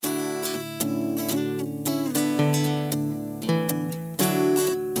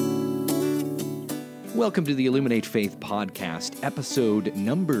Welcome to the Illuminate Faith Podcast, episode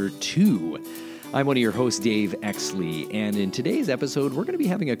number 2. I'm one of your hosts, Dave Exley, and in today's episode, we're going to be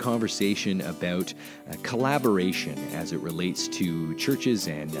having a conversation about collaboration as it relates to churches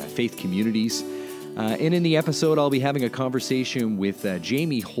and faith communities. And in the episode, I'll be having a conversation with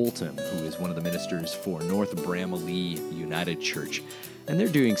Jamie Holtom, who is one of the ministers for North Bramalea United Church. And they're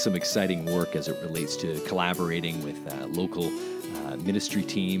doing some exciting work as it relates to collaborating with local ministry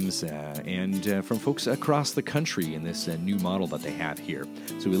teams and from folks across the country in this new model that they have here.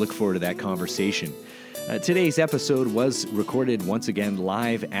 So we look forward to that conversation. Today's episode was recorded once again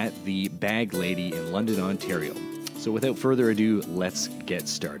live at the Bag Lady in London, Ontario. So without further ado, let's get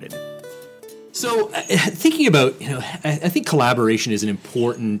started. So thinking about, I think collaboration is an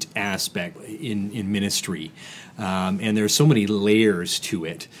important aspect in ministry, and there are so many layers to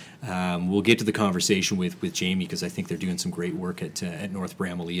it. We'll get to the conversation with Jamie because I think they're doing some great work at North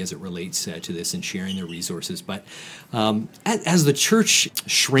Bramalea as it relates to this and sharing their resources. But as the church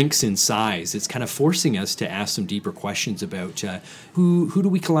shrinks in size, it's kind of forcing us to ask some deeper questions about who do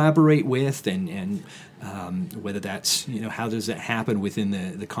we collaborate with and whether that's, how does that happen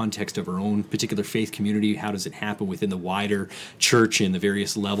within the context of our own particular faith community? How does it happen within the wider church and the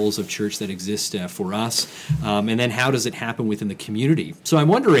various levels of church that exist for us? And then how does it happen within the community? So I'm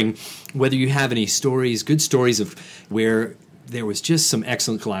wondering whether you have any good stories of where there was just some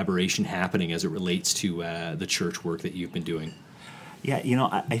excellent collaboration happening as it relates to the church work that you've been doing. Yeah,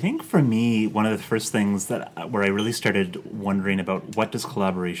 I think for me, one of the first things where I really started wondering about what does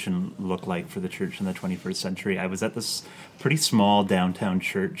collaboration look like for the church in the 21st century, I was at this pretty small downtown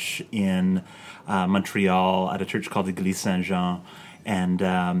church in Montreal at a church called Église Saint-Jean.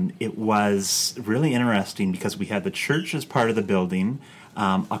 And it was really interesting because we had the church as part of the building.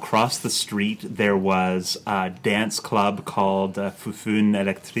 Across the street, there was a dance club called Foufoune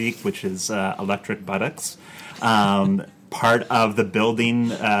Électrique, which is electric buttocks. Part of the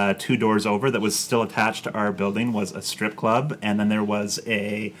building 2 doors over that was still attached to our building was a strip club, and then there was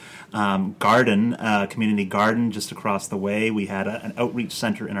a garden, community garden just across the way. We had an outreach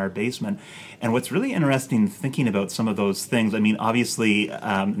center in our basement. And what's really interesting thinking about some of those things, I mean, obviously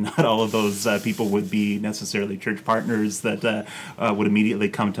not all of those people would be necessarily church partners that would immediately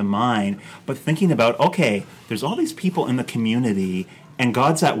come to mind, but thinking about, okay, there's all these people in the community and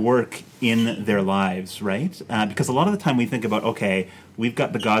God's at work in their lives, right? Because a lot of the time we think about, okay, we've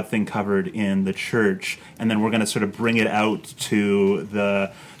got the God thing covered in the church, and then we're going to sort of bring it out to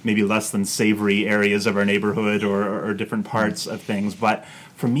the maybe less than savory areas of our neighborhood or different parts of things. But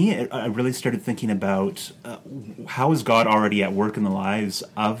for me, I really started thinking about how is God already at work in the lives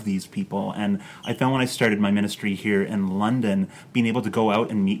of these people? And I found when I started my ministry here in London, being able to go out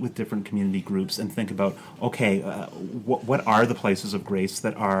and meet with different community groups and think about, okay, what are the places of grace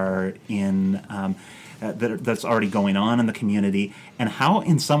that are in that's already going on in the community, and how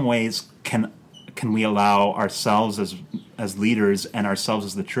in some ways can we allow ourselves as leaders and ourselves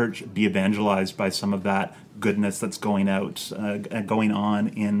as the church be evangelized by some of that goodness that's going on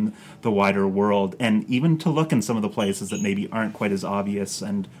in the wider world, and even to look in some of the places that maybe aren't quite as obvious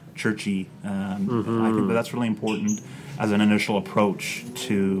and churchy. I think that's really important as an initial approach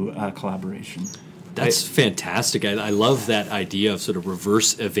to collaboration. That's fantastic. I love that idea of sort of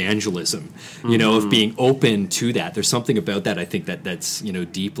reverse evangelism, of being open to that. There's something about that, I think, that's,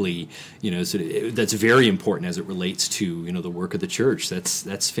 deeply, that's very important as it relates to, the work of the church.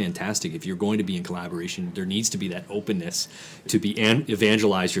 That's fantastic. If you're going to be in collaboration, there needs to be that openness to be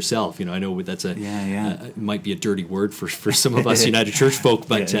evangelize yourself. I know that's might be a dirty word for some of us United Church folk,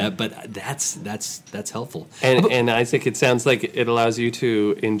 but that's helpful. And Isaac, it sounds like it allows you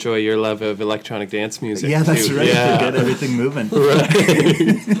to enjoy your love of electronic dance music. Yeah, that's too. right. Yeah. To get everything moving.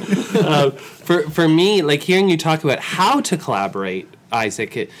 Right. For me, like hearing you talk about how to collaborate,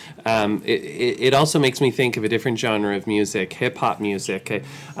 Isaac, it also makes me think of a different genre of music, hip hop music.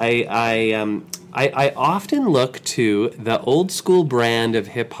 I often look to the old school brand of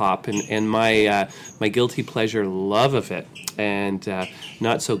hip hop and my guilty pleasure love of it, and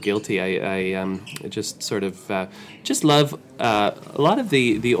not so guilty. I just sort of just love a lot of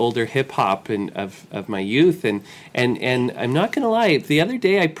the older hip hop and of my youth, and I'm not going to lie. The other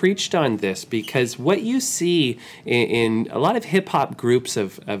day I preached on this because what you see in a lot of hip hop groups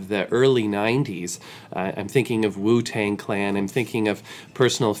of the early '90s, I'm thinking of Wu-Tang Clan. I'm thinking of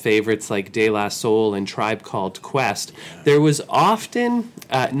personal favorites like De La Soul and Tribe Called Quest, there was often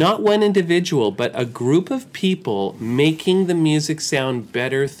not one individual, but a group of people making the music sound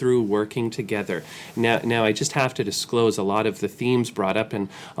better through working together. Now I just have to disclose a lot of the themes brought up and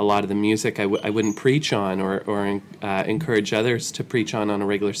a lot of the music I wouldn't preach on or encourage others to preach on a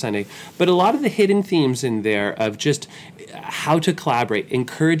regular Sunday, but a lot of the hidden themes in there of just how to collaborate,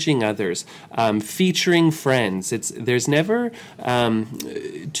 encouraging others, featuring friends. There's never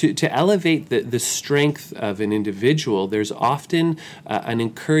to elevate the strength of an individual. There's often an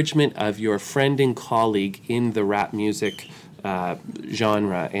encouragement of your friend and colleague in the rap music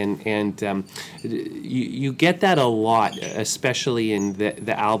genre, and you get that a lot, especially in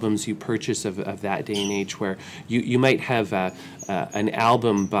the albums you purchase of that day and age, where you might have an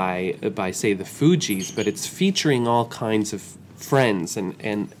album by say the Fugees, but it's featuring all kinds of friends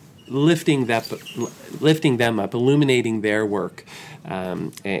and lifting them up, illuminating their work,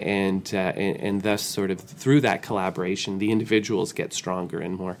 and thus sort of through that collaboration, the individuals get stronger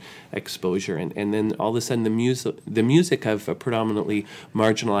and more exposure, and then all of a sudden the music of a predominantly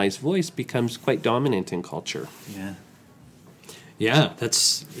marginalized voice becomes quite dominant in culture. Yeah,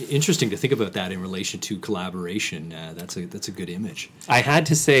 that's interesting to think about that in relation to collaboration. That's a good image. I had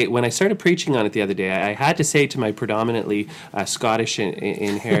to say, when I started preaching on it the other day, I had to say to my predominantly Scottish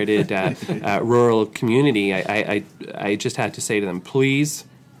inherited rural community, I just had to say to them, please,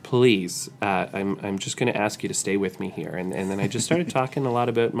 I'm just going to ask you to stay with me here. And then I just started talking a lot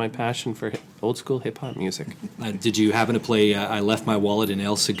about my passion for old school hip hop music. Did you happen to play I Left My Wallet in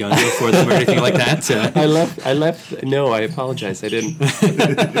El Segundo for them or anything like that? I left. No, I apologize. I didn't.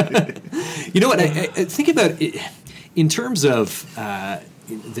 You know what? I think about it in terms of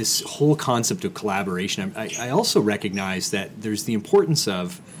this whole concept of collaboration. I also recognize that there's the importance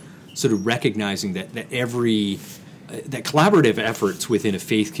of sort of recognizing that that collaborative efforts within a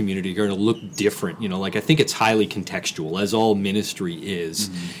faith community are going to look different. Like I think it's highly contextual, as all ministry is.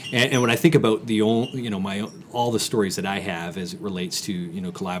 Mm-hmm. And when I think about all the stories that I have as it relates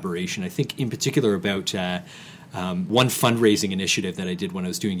to collaboration, I think in particular about one fundraising initiative that I did when I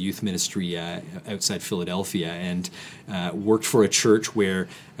was doing youth ministry outside Philadelphia, and worked for a church where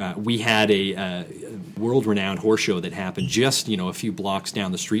we had a world-renowned horse show that happened just a few blocks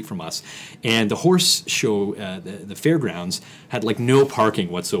down the street from us, and the horse show, the fairgrounds had like no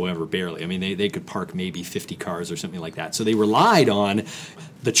parking whatsoever, barely. I mean, they could park maybe 50 cars or something like that. So they relied on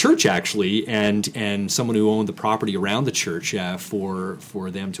the church actually, and someone who owned the property around the church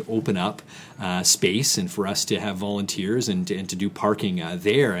for them to open up space and for us to have volunteers and to do parking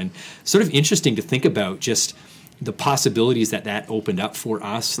there. And sort of interesting to think about just the possibilities that opened up for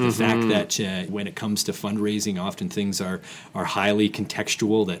us, the fact that when it comes to fundraising, often things are highly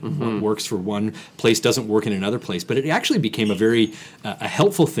contextual, that what works for one place doesn't work in another place. But it actually became a very a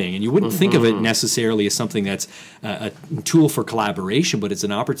helpful thing, and you wouldn't think of it necessarily as something that's a tool for collaboration, but it's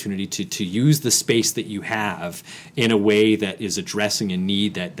an opportunity to use the space that you have in a way that is addressing a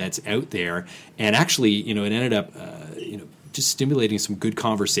need that's out there. And actually, it ended up just stimulating some good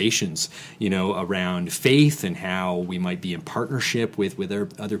conversations, around faith and how we might be in partnership with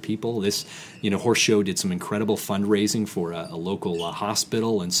other people. This, horse show did some incredible fundraising for a local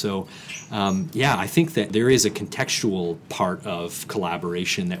hospital. And so, I think that there is a contextual part of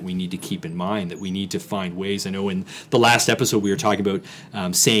collaboration that we need to keep in mind, that we need to find ways. I know in the last episode we were talking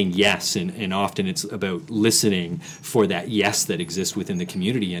about saying yes, and often it's about listening for that yes that exists within the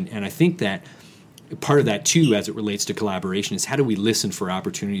community. And I think that part of that, too, as it relates to collaboration, is how do we listen for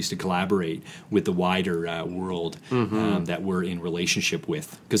opportunities to collaborate with the wider world that we're in relationship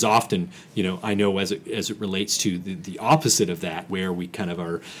with? Because often, I know as it relates to the opposite of that, where we kind of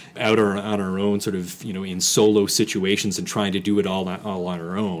are out on our own, sort of, in solo situations and trying to do it all on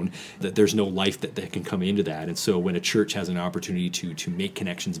our own, that there's no life that can come into that. And so when a church has an opportunity to make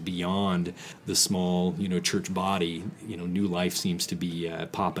connections beyond the small, church body, new life seems to be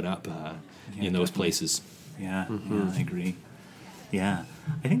popping up in those places. Yeah, I agree. Yeah.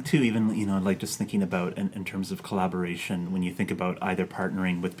 I think, too, even, like just thinking about in terms of collaboration, when you think about either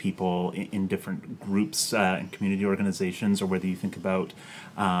partnering with people in different groups and community organizations, or whether you think about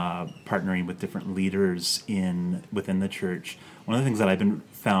partnering with different leaders within the church, one of the things that I've been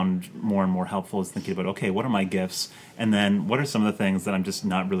found more and more helpful is thinking about, okay, what are my gifts? And then what are some of the things that I'm just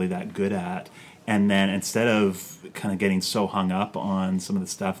not really that good at? And then instead of kind of getting so hung up on some of the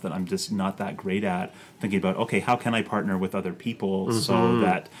stuff that I'm just not that great at, thinking about, okay, how can I partner with other people so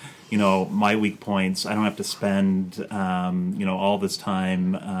that, my weak points, I don't have to spend, all this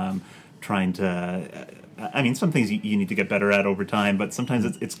time trying to I mean, some things you need to get better at over time, but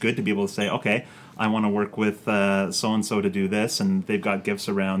sometimes it's good to be able to say, okay, I want to work with so-and-so to do this, and they've got gifts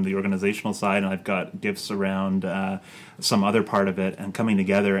around the organizational side, and I've got gifts around some other part of it, and coming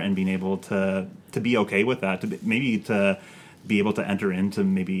together and being able to be okay with that, to be able to enter into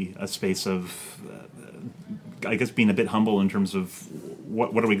maybe a space of, I guess, being a bit humble in terms of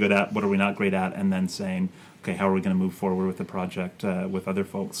what are we good at, what are we not great at, and then saying, okay, how are we going to move forward with the project with other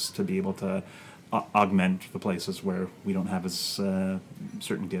folks to be able to augment the places where we don't have as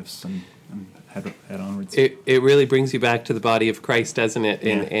certain gifts and head onwards. It really brings you back to the body of Christ, doesn't it?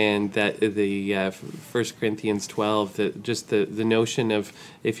 Yeah. And that the 1 Corinthians 12, the notion of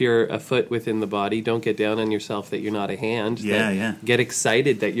if you're a foot within the body, don't get down on yourself that you're not a hand. Yeah. Get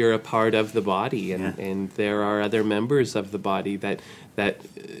excited that you're a part of the body, and, Yeah. and there are other members of the body that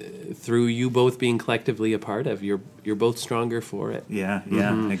through you both being collectively a part of, you're both stronger for it. Yeah,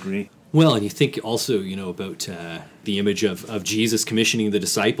 I agree. Well, and you think also, about the image of Jesus commissioning the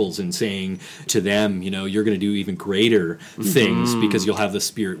disciples and saying to them, you're going to do even greater things because you'll have the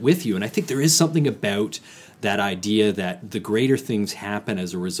Spirit with you. And I think there is something about that idea that the greater things happen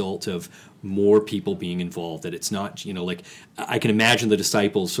as a result of more people being involved, that it's not, like I can imagine the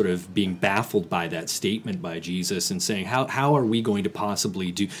disciples sort of being baffled by that statement by Jesus and saying, how are we going to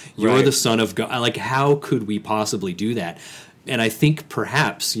possibly do, you're Right. the Son of God, like how could we possibly do that? And I think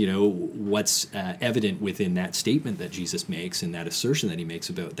perhaps, what's evident within that statement that Jesus makes and that assertion that he makes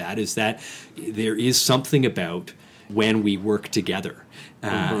about that is that there is something about when we work together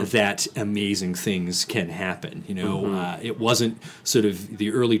that amazing things can happen. It wasn't sort of,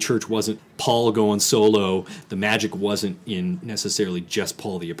 the early church wasn't Paul going solo. The magic wasn't in necessarily just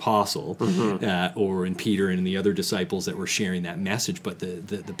Paul the Apostle or in Peter and the other disciples that were sharing that message, but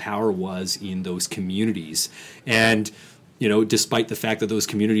the power was in those communities. And despite the fact that those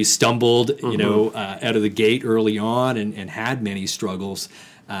communities stumbled, out of the gate early on and had many struggles,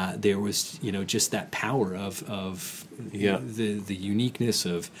 there was, just that power of the uniqueness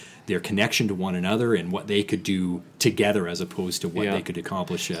of their connection to one another and what they could do together as opposed to what they could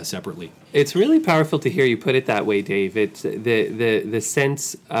accomplish separately. It's really powerful to hear you put it that way, Dave. It's the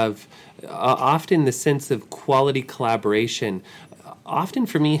sense of often the sense of quality collaboration. Often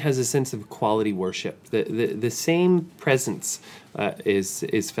for me has a sense of quality worship. The same presence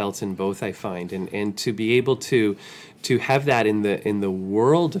is felt in both, I find, and to be able to have that in the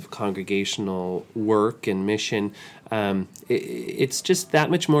world of congregational work and mission, it's just that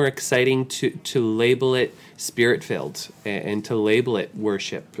much more exciting to label it Spirit-filled and to label it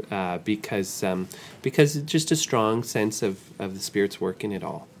worship because it's just a strong sense of the Spirit's work in it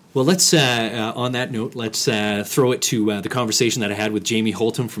all. Well, let's, on that note, let's throw it to the conversation that I had with Jamie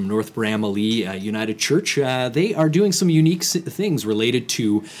Holtom from North Bramalea United Church. They are doing some unique things related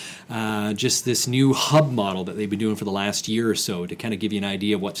to just this new hub model that they've been doing for the last year or so, to kind of give you an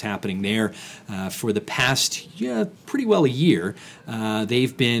idea of what's happening there. For the past, pretty well a year,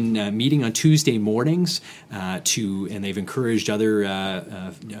 they've been meeting on Tuesday mornings and they've encouraged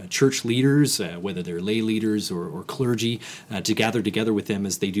other church leaders, whether they're lay leaders or clergy, to gather together with them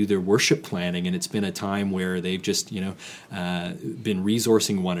as they do their worship planning. And it's been a time where they've just, been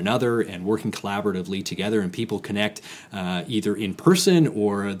resourcing one another and working collaboratively together, and people connect either in person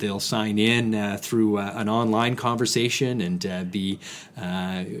or they'll sign in through an online conversation and be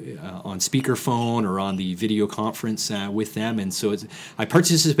on speakerphone or on the video conference with them. And so I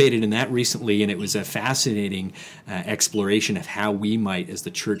participated in that recently, and it was a fascinating exploration of how we might, as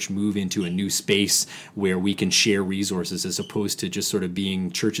the church, move into a new space where we can share resources as opposed to just sort of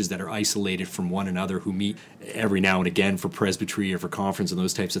being churches that are isolated from one another who meet every now and again for presbytery or for conference and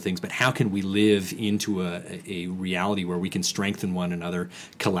those types of things. But how can we live into a reality where we can strengthen one another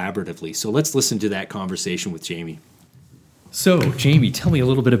collaboratively? So let's listen to that conversation with Jamie. So, Jamie, tell me a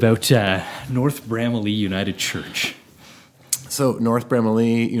little bit about North Bramalea United Church. So, North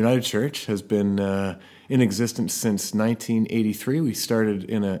Bramalea United Church has been in existence since 1983. We started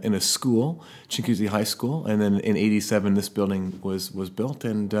in a school, Chinguacousy High School, and then in '87 this building was built,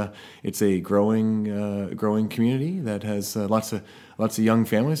 and it's a growing community that has lots of young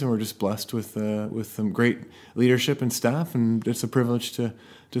families, and we're just blessed with some great leadership and staff, and it's a privilege to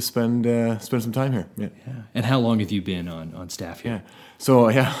spend some time here. Yeah. And how long have you been on staff here? Yeah.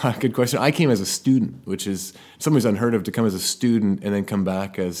 So, good question. I came as a student, which is something's unheard of, to come as a student and then come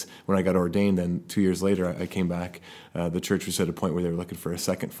back as when I got ordained. Then 2 years later, I came back. The church was at a point where they were looking for a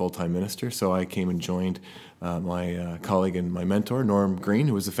second full-time minister. So I came and joined my colleague and my mentor, Norm Green,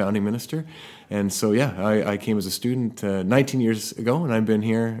 who was the founding minister. And so, I came as a student 19 years ago, and I've been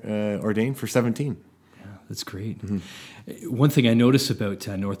here ordained for 17. That's great. One thing I notice about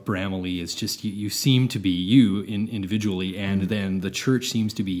North Bramalea is just you seem to be you individually, and then the church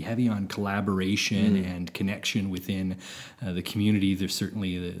seems to be heavy on collaboration and connection within the community. There's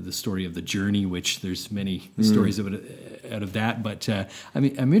certainly the story of the journey, which there's many stories out of that. But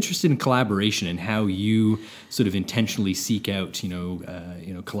I'm interested in collaboration and how you sort of intentionally seek out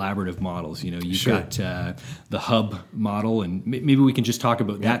collaborative models. You've got the hub model, and maybe we can just talk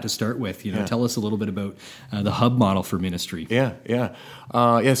about that to start with. Tell us a little bit about the hub model for ministry. So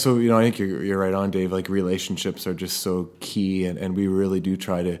I think you're right on, Dave. Like, relationships are just so key, and we really do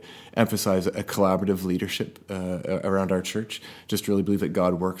try to emphasize a collaborative leadership around our church. Just really believe that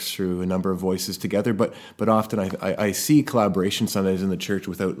God works through a number of voices together, but often I see collaboration sometimes in the church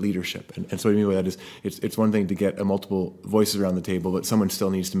without leadership. And so what I mean by that is it's one thing to get multiple voices around the table, but someone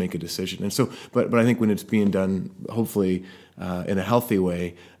still needs to make a decision. And so, but I think when it's being done, hopefully in a healthy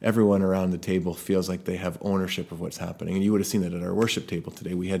way, everyone around the table feels like they have ownership of what's happening. And you would have seen that at our worship table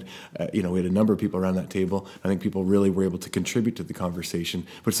today. We had, we had a number of people around that table. I think people really were able to contribute to the conversation,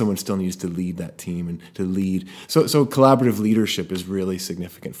 but someone still needs to lead that team and to lead. So collaborative leadership is really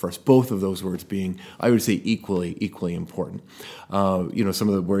significant for us. Both of those words being, I would say, equally important. Some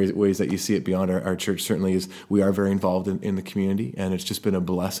of the ways that you see it beyond our church certainly is we are very involved in the community, and it's just been a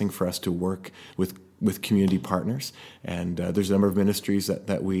blessing for us to work with community partners, and there's a number of ministries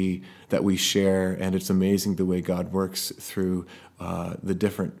that we share, and it's amazing the way God works through the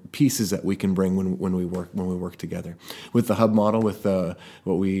different pieces that we can bring when we work together. With the hub model, with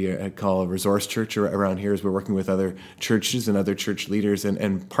what we call a resource church around here, is we're working with other churches and other church leaders,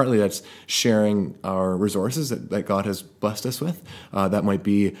 and partly that's sharing our resources that God has blessed us with. That might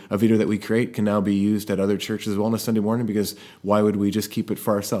be a video that we create can now be used at other churches as well on a Sunday morning, because why would we just keep it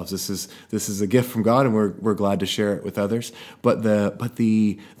for ourselves? This is a gift from God, and we're glad to share it with others. But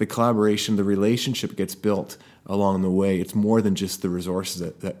the collaboration, the relationship gets built along the way. It's more than just the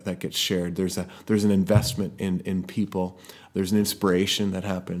resources that gets shared. There's an investment in people. There's an inspiration that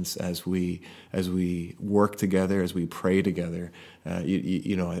happens as we work together, as we pray together.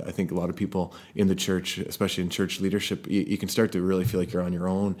 I think a lot of people in the church, especially in church leadership, you can start to really feel like you're on your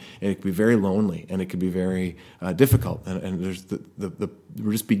own, and it can be very lonely, and it can be very difficult. And there's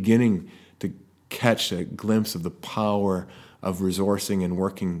we're just beginning to catch a glimpse of the power of resourcing and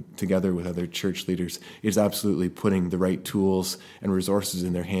working together with other church leaders is absolutely putting the right tools and resources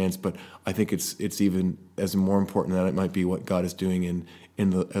in their hands. But I think it's even as more important than it might be what God is doing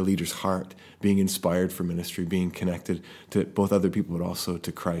in a leader's heart, being inspired for ministry, being connected to both other people, but also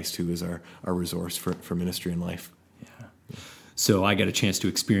to Christ, who is our resource for ministry and life. So I got a chance to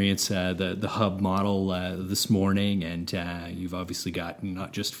experience the hub model this morning, and you've obviously got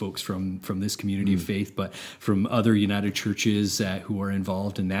not just folks from this community of faith, but from other United churches who are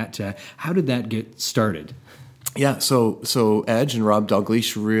involved in that. How did that get started? Yeah, so Edge and Rob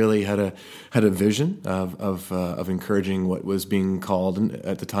Dalgleish really had a vision of encouraging what was being called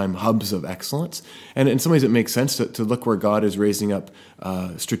at the time hubs of excellence, and in some ways it makes sense to look where God is raising up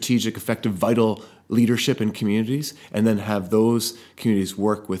strategic, effective, vital leadership in communities, and then have those communities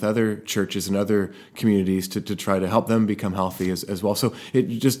work with other churches and other communities to try to help them become healthy as well. So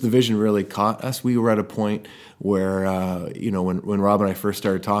the vision really caught us. We were at a point where when Rob and I first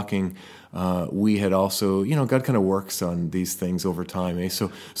started talking, we had also, God kind of works on these things over time. Eh?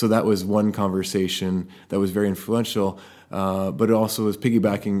 So that was one conversation that was very influential, but it also was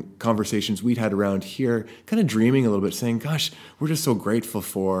piggybacking conversations we'd had around here, kind of dreaming a little bit, saying, gosh, we're just so grateful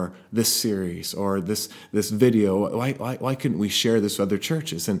for this series or this video. Why couldn't we share this with other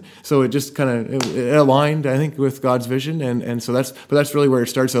churches? And so it just kind of it aligned, I think, with God's vision. And so that's really where it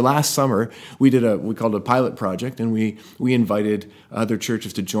started. So last summer, we called it a pilot project, and we invited other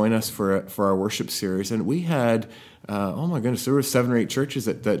churches to join us for our worship series. And we had, oh my goodness, there were 7 or 8 churches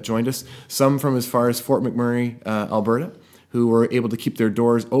that joined us, some from as far as Fort McMurray, Alberta, who were able to keep their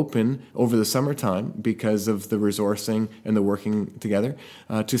doors open over the summertime because of the resourcing and the working together,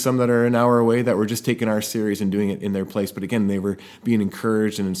 to some that are an hour away that were just taking our series and doing it in their place. But again, they were being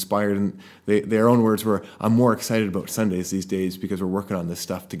encouraged and inspired, and their own words were, I'm more excited about Sundays these days because we're working on this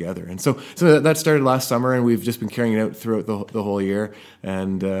stuff together. And so that started last summer, and we've just been carrying it out throughout the whole year,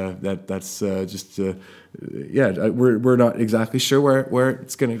 and that's just... we're not exactly sure where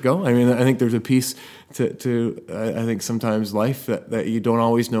it's going to go. I mean, I think there's a piece to I think sometimes life that you don't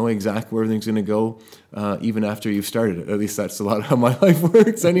always know exactly where everything's going to go even after you've started it. At least that's a lot of how my life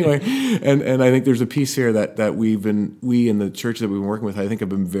works anyway. And I think there's a piece here that we in the church that we've been working with, I think have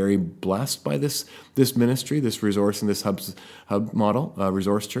been very blessed by this ministry, this resource and this hub model,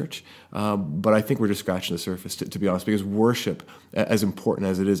 resource church. But I think we're just scratching the surface, to be honest, because worship, as important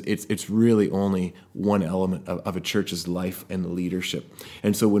as it is, it's really only one element of a church's life and leadership.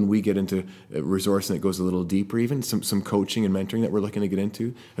 And so when we get into resource and it goes a little deeper, even some coaching and mentoring that we're looking to get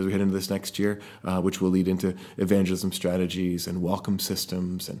into as we head into this next year, which will lead into evangelism strategies and welcome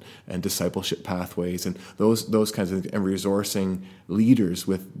systems and discipleship pathways and those kinds of things, and resourcing leaders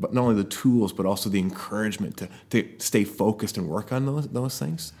with not only the tools but also the encouragement to stay focused and work on those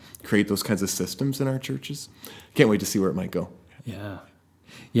things, create those kinds of systems in our churches. Can't wait to see where it might go.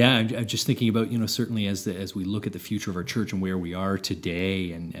 Yeah, I'm just thinking about, certainly as we look at the future of our church and where we are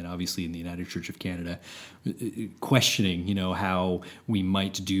today, and obviously in the United Church of Canada, questioning, how we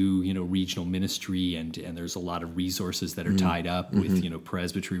might do, regional ministry, and there's a lot of resources that are tied up with,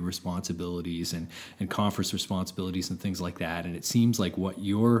 presbytery responsibilities and conference responsibilities and things like that. And it seems like what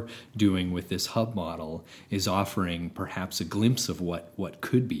you're doing with this hub model is offering perhaps a glimpse of what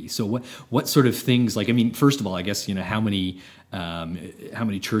could be. So what sort of things, first of all, I guess, how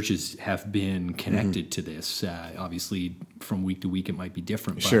many churches have been connected to this? Obviously, from week to week, it might be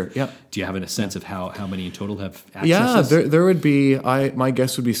different. But sure. Yeah. Do you have a sense of how many in total have access? Yeah, there would be. My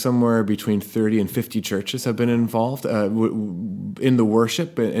guess would be somewhere between 30 and 50 churches have been involved in the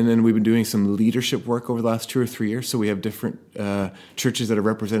worship, and then we've been doing some leadership work over the last 2 or 3 years. So we have different churches that have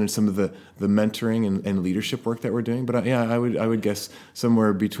represented some of the mentoring and leadership work that we're doing. But I would guess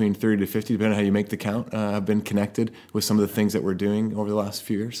somewhere between 30 to 50, depending on how you make the count, have been connected with some of the things that we're doing over the last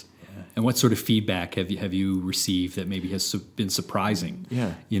few years. Yeah. And what sort of feedback have you received that maybe has been surprising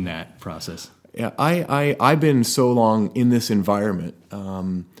in that process? Yeah, I've been so long in this environment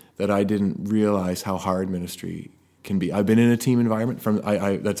that I didn't realize how hard ministry can be. I've been in a team environment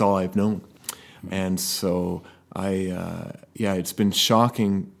that's all I've known, and so it's been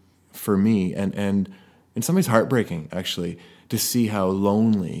shocking for me and in some ways heartbreaking actually to see how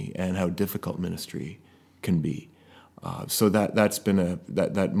lonely and how difficult ministry can be. So that's been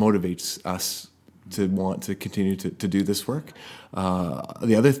that motivates us to want to continue to do this work.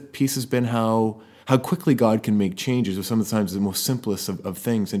 The other piece has been how quickly God can make changes with sometimes the most simplest of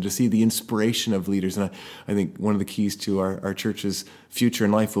things, and to see the inspiration of leaders. And I think one of the keys to our church's future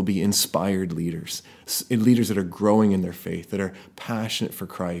in life will be inspired leaders, leaders that are growing in their faith, that are passionate for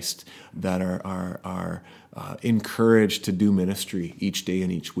Christ, that are encouraged to do ministry each day and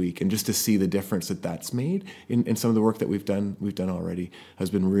each week. And just to see the difference that's made in some of the work that we've done already has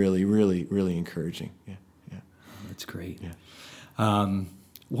been really, really, really encouraging. Yeah. That's great. Yeah.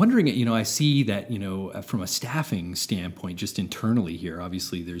 Wondering, I see that, from a staffing standpoint, just internally here,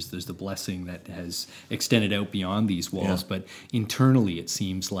 obviously there's the blessing that has extended out beyond these walls, but internally it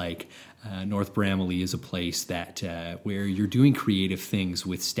seems like North Bramalea is a place that where you're doing creative things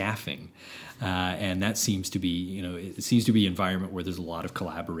with staffing. And that seems to be, it seems to be an environment where there's a lot of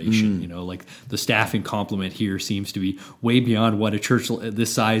collaboration. Like the staffing complement here seems to be way beyond what a church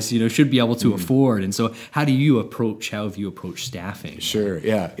this size, should be able to afford. And so, how have you approached staffing? Sure.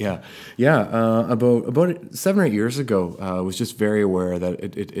 Yeah. About 7 or 8 years ago, I was just very aware that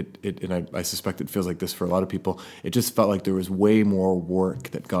it and I suspect it feels like this for a lot of people. It just felt like there was way more work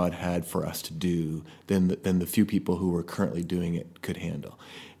that God had for us to do than the few people who were currently doing it could handle.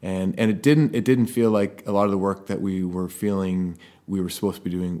 And it didn't feel like a lot of the work that we were feeling we were supposed to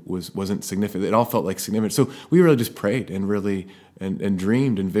be doing wasn't significant. It all felt like significant. So we really just prayed and really and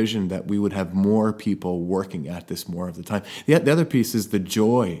dreamed and visioned that we would have more people working at this more of the time. The other piece is the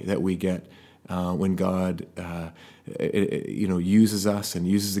joy that we get when God uses us and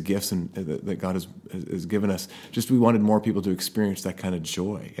uses the gifts that God has given us. Just we wanted more people to experience that kind of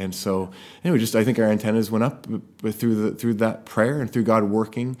joy, and so anyway, I think our antennas went up through that prayer and through God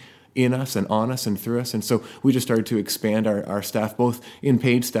working in us and on us and through us. And so we just started to expand our staff, both in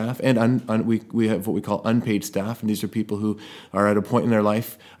paid staff and we have what we call unpaid staff. And these are people who are at a point in their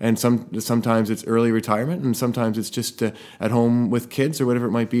life, and sometimes it's early retirement, and sometimes it's just at home with kids or whatever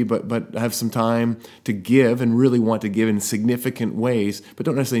it might be, but have some time to give and really want to give in significant ways, but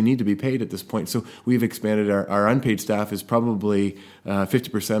don't necessarily need to be paid at this point. So we've expanded our unpaid staff is probably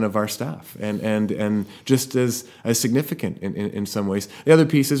 50% of our staff, and just as significant in some ways. The other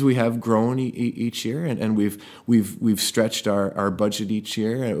piece is we have grown each year, and we've stretched our budget each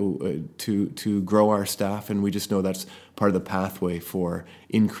year to grow our staff, and we just know that's part of the pathway for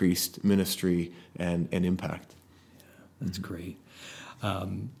increased ministry and impact. Yeah, that's great.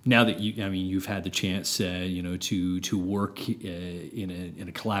 now that you've had the chance, to work in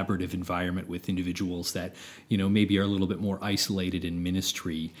a collaborative environment with individuals that maybe are a little bit more isolated in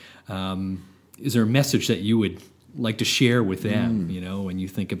ministry. Is there a message that you would like to share with them? When you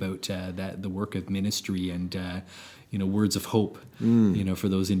think about the work of ministry and words of hope, for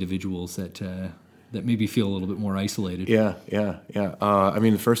those individuals that maybe feel a little bit more isolated. Yeah.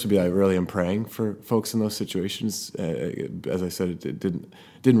 The first would be I really am praying for folks in those situations. As I said, it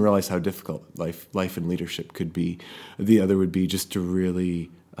didn't realize how difficult life and leadership could be. The other would be just to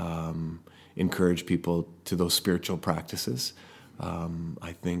really encourage people to those spiritual practices.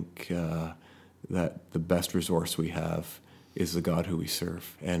 I think that the best resource we have is the God who we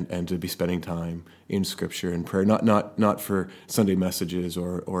serve, and to be spending time in Scripture and prayer, not for Sunday messages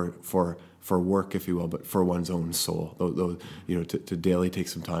or for work, if you will, but for one's own soul. To daily take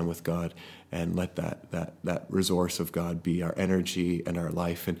some time with God and let that resource of God be our energy and our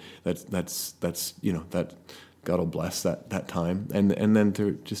life, and that's that God will bless that time, and then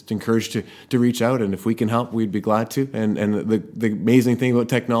to just encourage to reach out, and if we can help, we'd be glad to. And the amazing thing about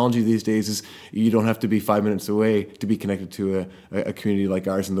technology these days is you don't have to be 5 minutes away to be connected to a community like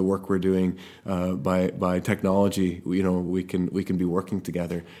ours, and the work we're doing by technology. We can be working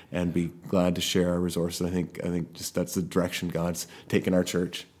together and be glad to share our resources. I think just that's the direction God's taken our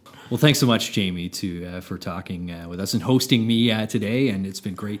church. Well, thanks so much, Jamie, for talking with us and hosting me today. And it's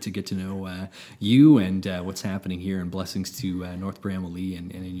been great to get to know you and what's happening here, and blessings to North Bramalea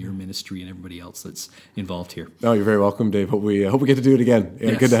and in your ministry and everybody else that's involved here. Oh, you're very welcome, Dave. Hope we get to do it again. Yeah,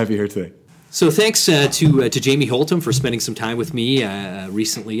 yes. Good to have you here today. So thanks to Jamie Holtom for spending some time with me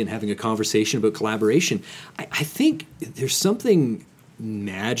recently and having a conversation about collaboration. I think there's something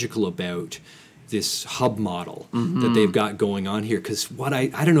magical about this hub model that they've got going on here, because what I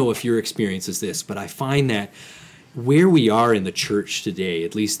don't know if your experience is this, but I find that where we are in the church today,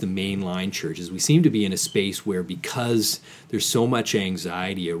 at least the mainline churches, we seem to be in a space where, because there's so much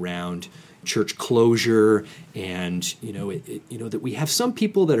anxiety around church closure, and that we have some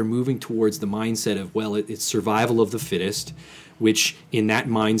people that are moving towards the mindset of, well, it's survival of the fittest, which in that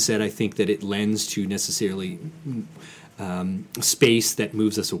mindset I think that it lends to necessarily space that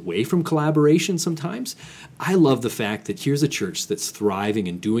moves us away from collaboration sometimes. I love the fact that here's a church that's thriving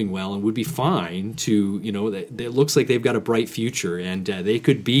and doing well and would be fine to, that it looks like they've got a bright future, and they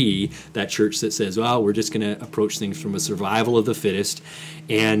could be that church that says, well, we're just going to approach things from a survival of the fittest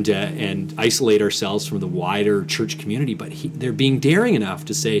and isolate ourselves from the wider church community. But they're being daring enough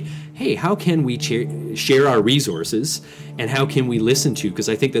to say, hey, how can we share our resources, and how can we listen to? Because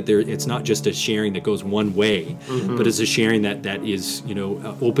I think that it's not just a sharing that goes one way, but it's a sharing that is,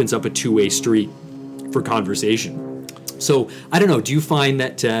 opens up a two-way street for conversation. So I don't know. Do you find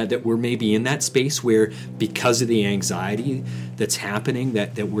that we're maybe in that space where, because of the anxiety that's happening,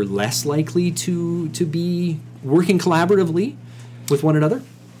 that we're less likely to be working collaboratively with one another?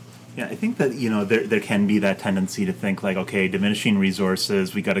 Yeah, I think that, there can be that tendency to think like, okay, diminishing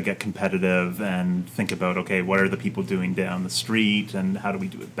resources, we got to get competitive and think about, okay, what are the people doing down the street and how do we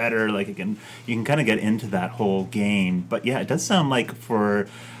do it better? Like, again, you can kind of get into that whole game. But yeah, it does sound like for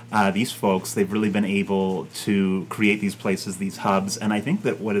these folks, they've really been able to create these places, these hubs. And I think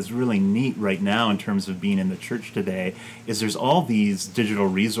that what is really neat right now in terms of being in the church today is there's all these digital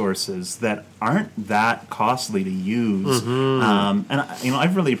resources that aren't that costly to use. And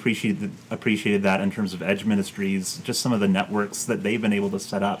I've really appreciated that in terms of Edge Ministries, just some of the networks that they've been able to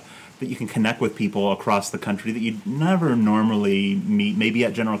set up, that you can connect with people across the country that you'd never normally meet, maybe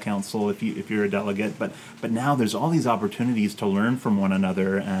at General Council if you're a delegate, but now there's all these opportunities to learn from one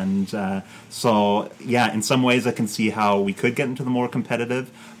another, and so yeah, in some ways I can see how we could get into the more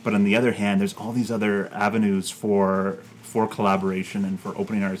competitive, but on the other hand, there's all these other avenues for collaboration and for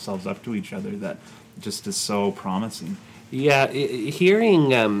opening ourselves up to each other that just is so promising. Yeah,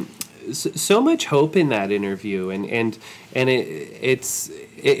 hearing so much hope in that interview, and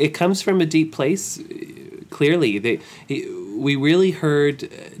it comes from a deep place. Clearly, we really heard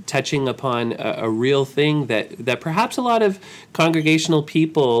touching upon a real thing that perhaps a lot of congregational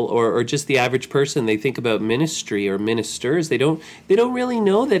people or just the average person, they think about ministry or ministers. They don't really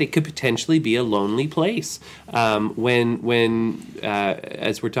know that it could potentially be a lonely place when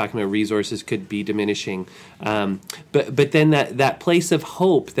as we're talking about, resources could be diminishing. But then that place of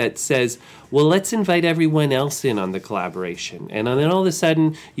hope that says, well, let's invite everyone else in on the collaboration. And then all of a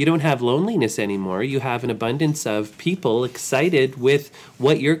sudden, you don't have loneliness anymore. You have an abundance of people excited with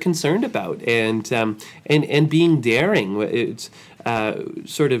what you're concerned about, and being daring. It's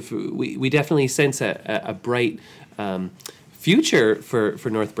we definitely sense a bright future for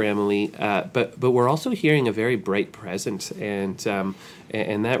North Bramalea, but we're also hearing a very bright present, and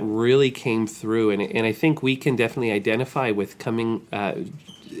that really came through, and I think we can definitely identify with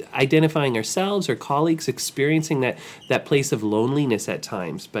identifying ourselves or colleagues experiencing that place of loneliness at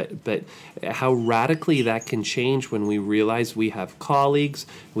times, but how radically that can change when we realize we have colleagues,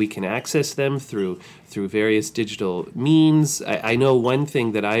 we can access them through various digital means. I know one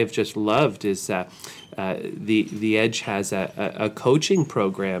thing that I have just loved is the Edge has a coaching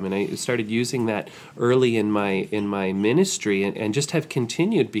program, and I started using that early in my ministry, and just have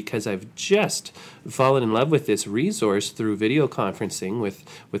continued because I've just fallen in love with this resource through video conferencing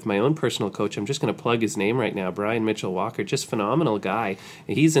with my own personal coach. I'm just going to plug his name right now, Brian Mitchell Walker, just phenomenal guy.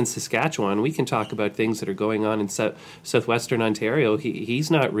 He's in Saskatchewan. We can talk about things that are going on in southwestern Ontario.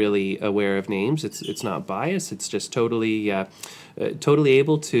 He's not really aware of names. It's not biased. It's just totally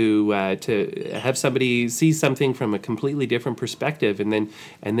able to have somebody see something from a completely different perspective, and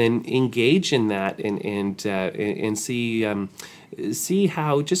then engage in that and see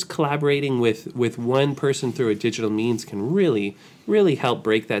how just collaborating with one person through a digital means can really help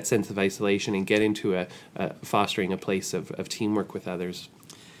break that sense of isolation and get into fostering a place of teamwork with others.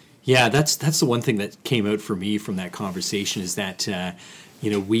 Yeah, that's the one thing that came out for me from that conversation is that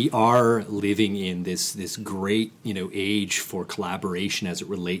we are living in this great age for collaboration as it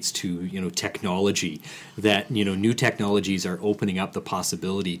relates to technology. That new technologies are opening up the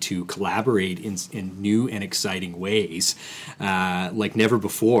possibility to collaborate in new and exciting ways, like never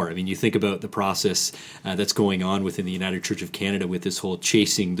before. I mean, you think about the process that's going on within the United Church of Canada with this whole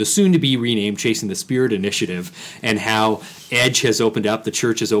Chasing the soon-to-be renamed Chasing the Spirit initiative, and how Edge has opened up, the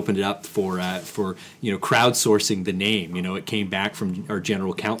church has opened it up for crowdsourcing the name. It came back from our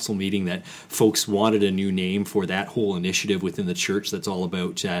general council meeting that folks wanted a new name for that whole initiative within the church that's all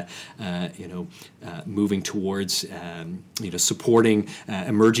about moving towards supporting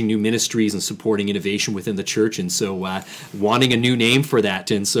emerging new ministries and supporting innovation within the church, and so wanting a new name for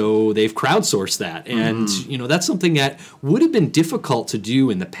that, and so they've crowdsourced that, and that's something that would have been difficult to do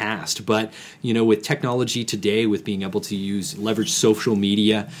in the past, but with technology today, with being able to leverage social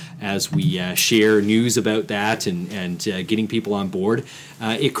media as we share news about that and getting people on board,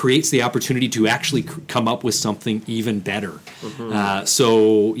 it creates the opportunity to actually come up with something even better.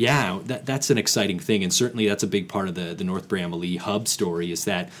 So yeah, that's an exciting thing, and certainly that's a big part of the North Bramalea hub story, is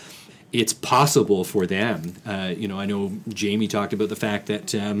that it's possible for them. I know Jamie talked about the fact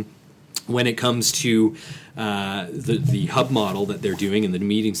that when it comes to the hub model that they're doing and the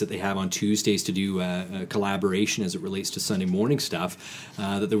meetings that they have on Tuesdays to do collaboration as it relates to Sunday morning stuff,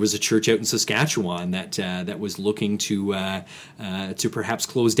 that there was a church out in Saskatchewan that was looking to perhaps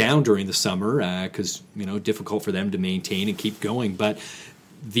close down during the summer because difficult for them to maintain and keep going, but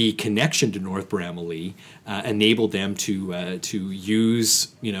the connection to North Bramalea enabled them to use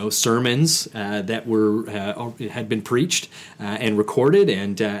sermons that had been preached and recorded,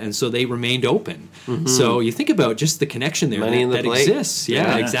 and so they remained open. So you think about just the connection there that exists.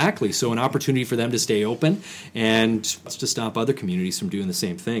 Yeah, exactly. So an opportunity for them to stay open and to stop other communities from doing the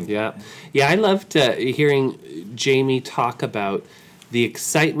same thing. Yeah. I loved hearing Jamie talk about the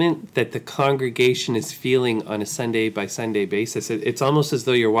excitement that the congregation is feeling on a Sunday by Sunday basis. It's almost as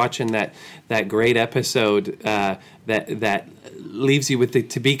though you're watching that great episode that leaves you with the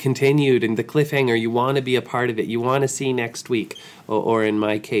to be continued and the cliffhanger. You want to be a part of it. You want to see next week, or in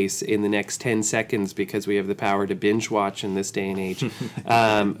my case, in the next 10 seconds, because we have the power to binge watch in this day and age.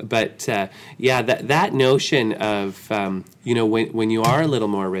 That notion of when you are a little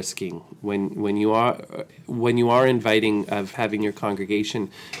more risking, when you are inviting of having your congregation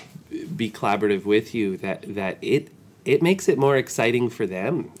be collaborative with you, that it makes it more exciting for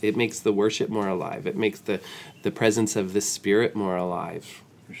them. It makes the worship more alive. It makes the presence of the Spirit more alive.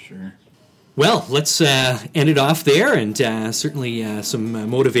 For sure. Well, let's end it off there, and certainly some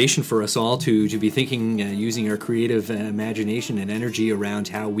motivation for us all to be thinking, using our creative imagination and energy around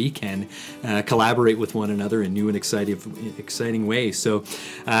how we can collaborate with one another in new and exciting ways. So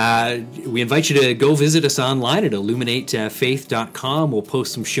we invite you to go visit us online at illuminatefaith.com. We'll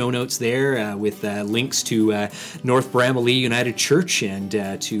post some show notes there with links to North Bramalea United Church and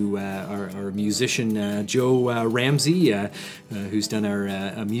to our musician Joe Ramsey, who's done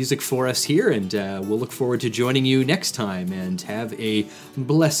our music for us here. And we'll look forward to joining you next time, and have a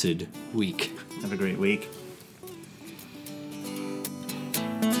blessed week. Have a great week.